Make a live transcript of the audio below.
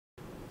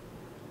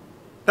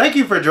Thank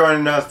you for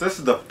joining us. This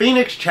is the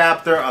Phoenix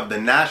chapter of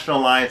the National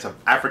Alliance of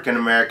African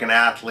American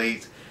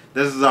Athletes.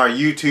 This is our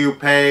YouTube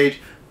page.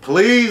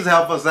 Please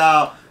help us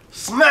out.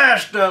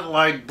 Smash that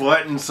like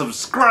button,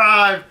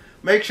 subscribe.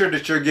 Make sure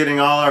that you're getting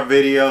all our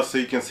videos so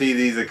you can see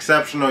these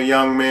exceptional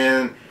young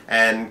men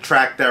and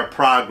track their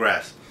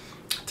progress.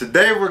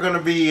 Today we're going to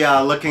be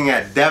looking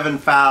at Devan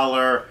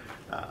Fowler,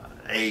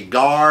 a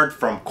guard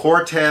from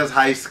Cortez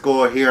High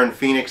School here in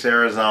Phoenix,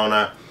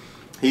 Arizona.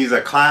 He's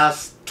a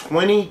class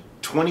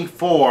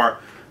 2024,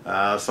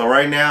 so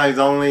right now he's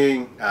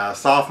only a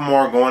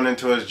sophomore going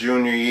into his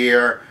junior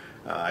year.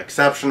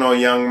 Exceptional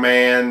young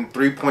man,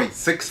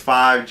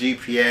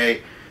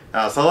 3.65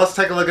 GPA. So let's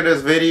take a look at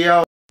this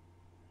video.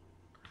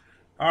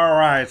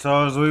 Alright,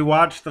 so as we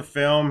watch the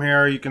film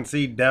here, you can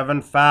see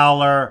Devan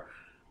Fowler,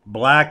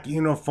 black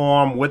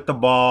uniform with the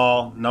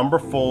ball, number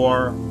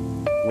 4,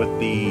 with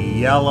the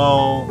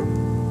yellow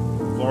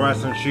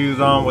fluorescent shoes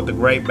on with the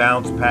great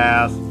bounce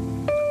pass.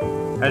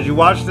 As you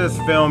watch this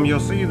film, you'll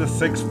see the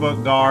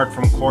 6-foot guard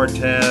from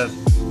Cortez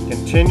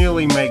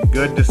continually make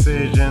good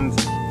decisions,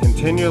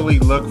 continually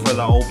look for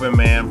the open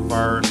man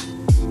first,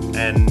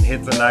 and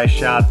hits a nice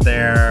shot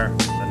there,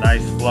 a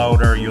nice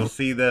floater. You'll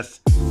see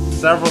this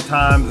several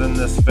times in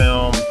this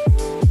film,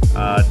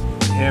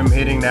 him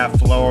hitting that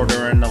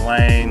floater in the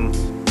lane,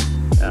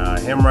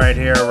 him right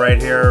here,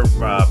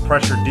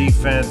 pressure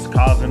defense,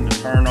 causing the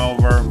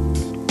turnover.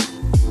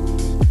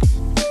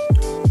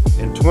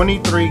 In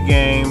 23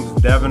 games,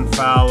 Devan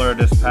Fowler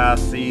this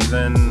past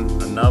season,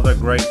 another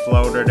great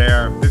floater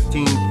there,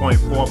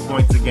 15.4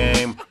 points a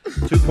game,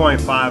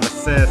 2.5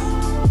 assists,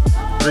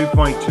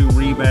 3.2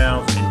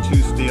 rebounds, and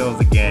 2 steals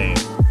a game.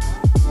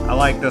 I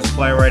like this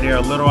play right here,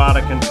 a little out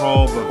of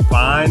control, but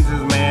finds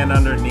his man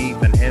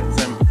underneath and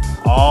hits him,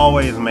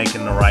 always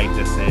making the right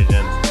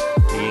decisions.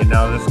 You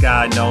know, this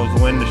guy knows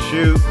when to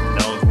shoot,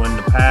 knows when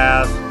to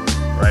pass.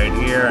 Right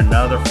here,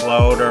 another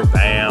floater,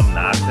 bam,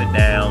 knocks it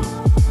down.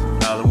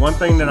 The one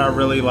thing that I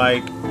really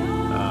like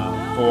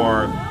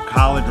for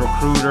college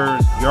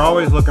recruiters, you're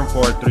always looking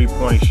for a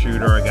three-point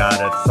shooter, a guy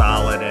that's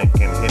solid and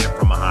can hit it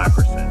from a high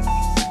percentage.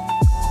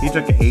 He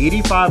took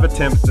 85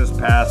 attempts this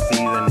past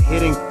season,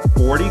 hitting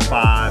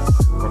 45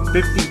 or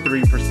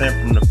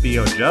 53% from the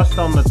field just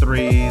on the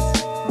threes.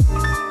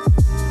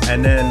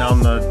 And then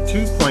on the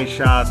 2-point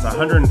shots,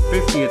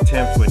 150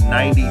 attempts with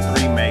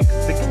 93 makes,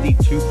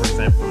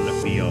 62% from the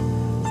field.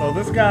 So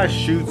this guy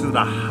shoots at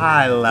a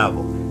high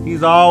level.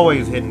 He's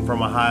always hitting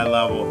from a high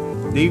level.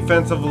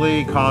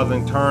 Defensively,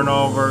 causing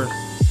turnovers,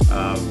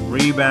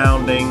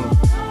 rebounding.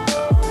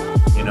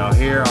 You know,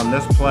 here on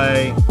this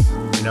play,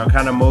 you know,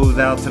 kind of moves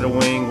out to the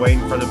wing,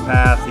 waiting for the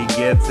pass. He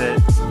gets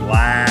it,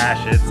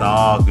 splash, it's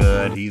all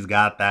good. He's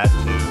got that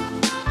too.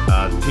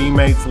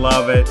 Teammates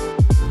love it.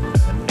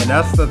 And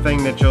that's the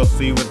thing that you'll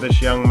see with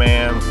this young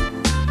man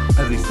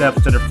as he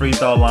steps to the free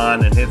throw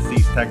line and hits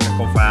these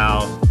technical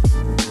fouls.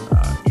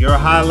 You're a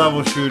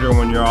high-level shooter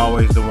when you're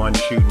always the one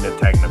shooting the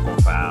technical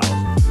fouls.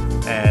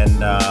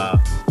 And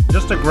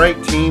just a great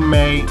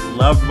teammate,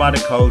 loved by the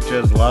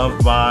coaches,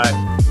 loved by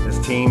his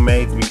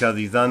teammates because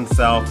he's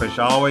unselfish,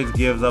 always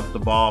gives up the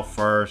ball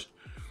first.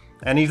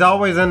 And he's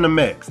always in the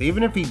mix.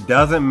 Even if he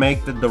doesn't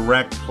make the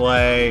direct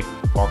play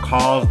or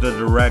calls the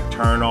direct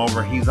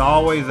turnover, he's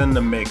always in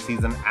the mix.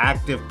 He's an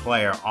active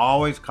player,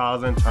 always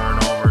causing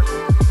turnovers,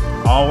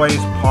 always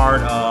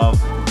part of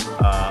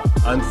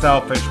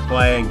unselfish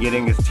play and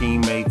getting his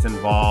teammates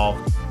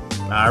involved.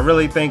 I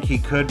really think he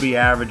could be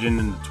averaging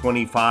in the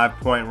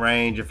 25-point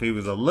range if he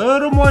was a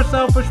little more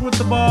selfish with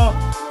the ball.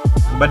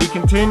 But he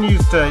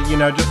continues to, you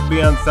know, just be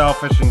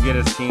unselfish and get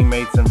his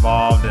teammates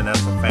involved, and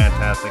that's a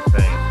fantastic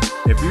thing.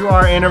 If you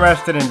are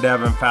interested in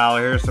Devan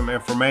Fowler, here's some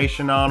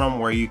information on him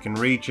where you can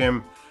reach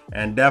him,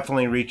 and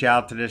definitely reach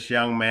out to this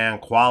young man.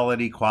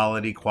 Quality,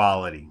 quality,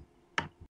 quality.